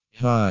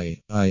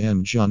Hi, I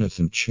am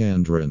Jonathan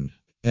Chandran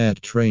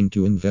at Train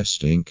to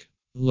Invest Inc.,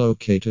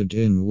 located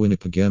in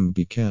Winnipeg,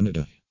 MB,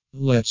 Canada.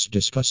 Let's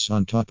discuss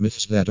on top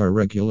myths that are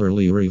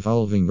regularly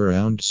revolving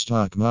around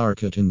stock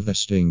market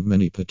investing.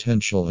 Many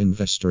potential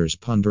investors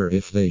ponder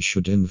if they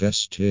should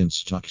invest in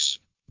stocks.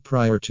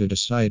 Prior to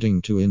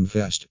deciding to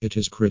invest, it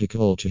is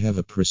critical to have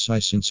a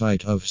precise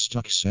insight of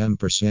stocks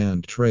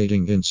ampersand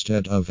trading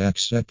instead of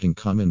accepting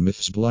common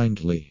myths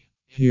blindly.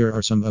 Here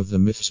are some of the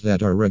myths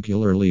that are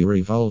regularly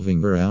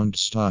revolving around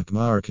stock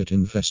market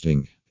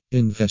investing.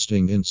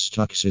 Investing in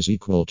stocks is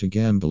equal to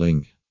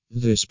gambling.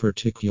 This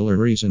particular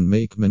reason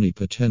makes many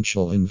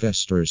potential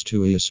investors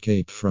to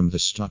escape from the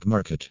stock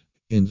market.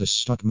 In the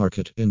stock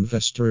market,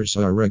 investors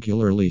are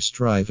regularly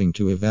striving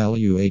to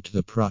evaluate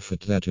the profit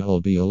that will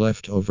be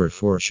left over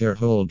for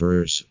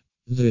shareholders.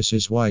 This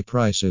is why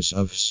prices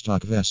of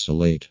stock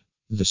vacillate.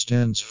 The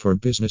stance for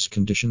business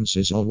conditions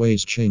is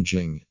always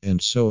changing, and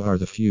so are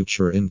the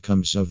future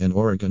incomes of an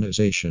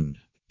organization.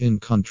 In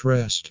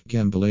contrast,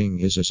 gambling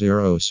is a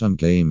zero-sum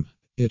game.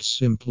 It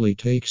simply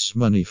takes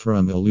money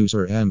from a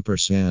loser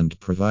ampersand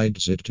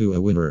provides it to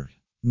a winner.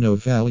 No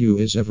value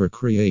is ever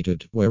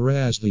created,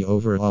 whereas the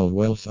overall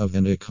wealth of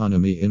an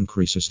economy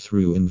increases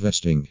through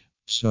investing.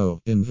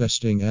 So,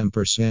 investing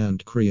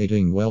ampersand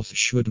creating wealth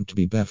shouldn't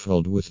be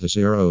baffled with the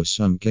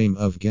zero-sum game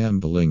of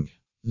gambling.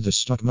 The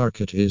stock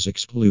market is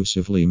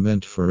exclusively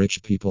meant for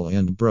rich people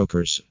and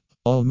brokers.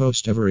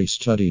 Almost every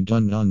study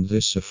done on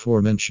this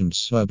aforementioned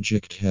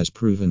subject has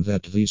proven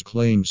that these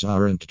claims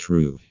aren't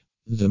true.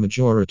 The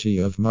majority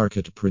of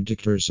market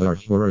predictors are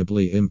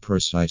horribly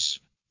imprecise.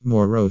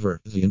 Moreover,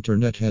 the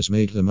internet has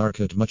made the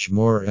market much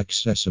more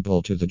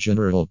accessible to the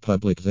general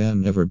public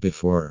than ever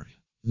before.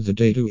 The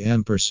data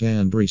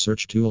ampersand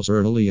research tools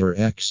earlier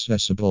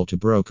accessible to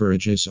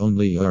brokerages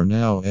only are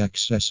now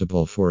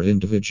accessible for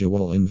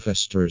individual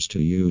investors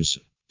to use.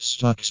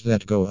 Stocks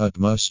that go up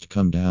must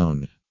come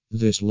down.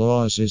 This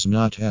law is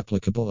not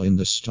applicable in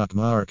the stock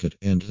market,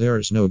 and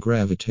there's no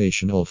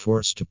gravitational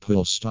force to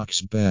pull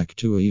stocks back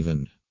to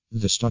even.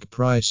 The stock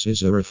price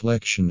is a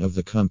reflection of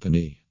the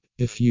company.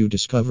 If you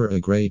discover a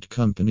great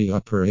company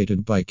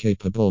operated by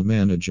capable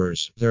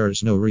managers,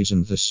 there's no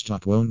reason the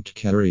stock won't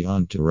carry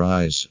on to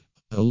rise.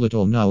 A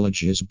little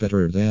knowledge is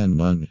better than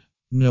none.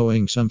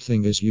 Knowing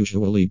something is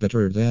usually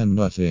better than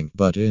nothing,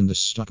 but in the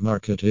stock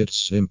market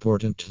it's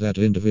important that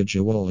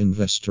individual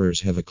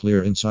investors have a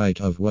clear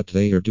insight of what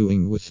they are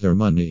doing with their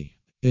money.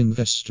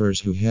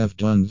 Investors who have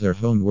done their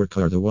homework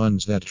are the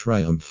ones that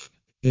triumph.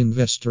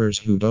 Investors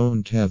who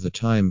don't have the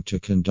time to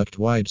conduct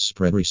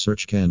widespread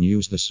research can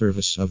use the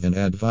service of an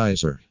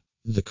advisor.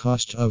 The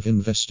cost of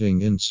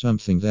investing in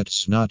something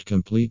that's not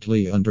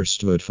completely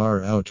understood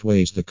far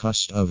outweighs the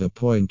cost of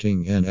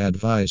appointing an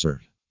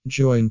advisor.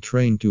 Join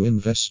Train to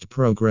Invest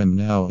program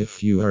now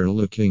if you are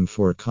looking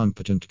for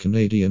competent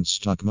Canadian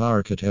stock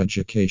market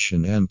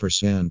education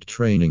ampersand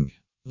training.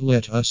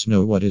 Let us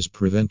know what is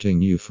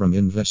preventing you from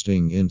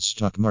investing in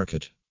stock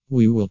market.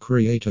 We will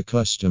create a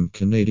custom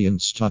Canadian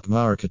stock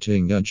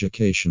marketing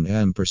education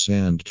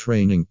ampersand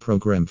training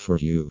program for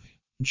you.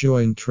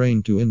 Join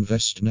Train to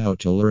Invest now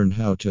to learn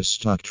how to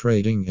stock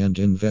trading and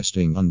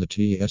investing on the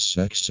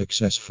TSX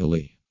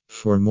successfully.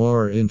 For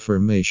more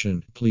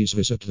information, please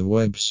visit the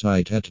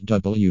website at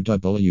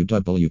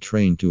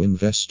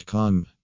www.traintoinvest.com.